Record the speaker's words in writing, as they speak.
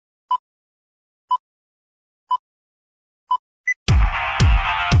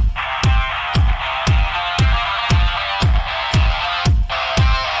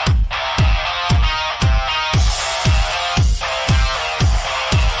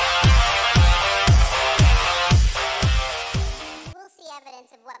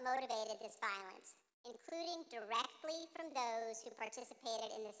who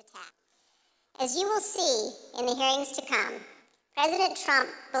participated in this attack. As you will see in the hearings to come, President Trump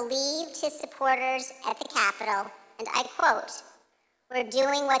believed his supporters at the Capitol, and I quote, "were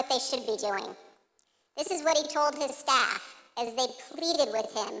doing what they should be doing." This is what he told his staff as they pleaded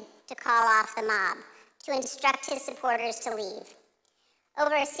with him to call off the mob, to instruct his supporters to leave.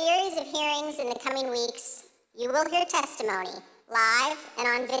 Over a series of hearings in the coming weeks, you will hear testimony, live and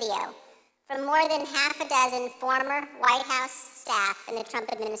on video, from more than half a dozen former White House staff in the Trump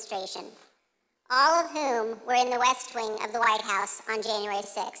administration, all of whom were in the West Wing of the White House on January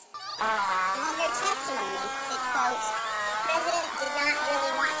 6th. You will hear testimony that, quote, "the president did not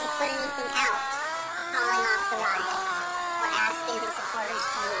really want to put anything out calling off the riot or asking his supporters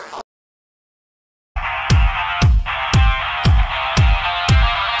to leave.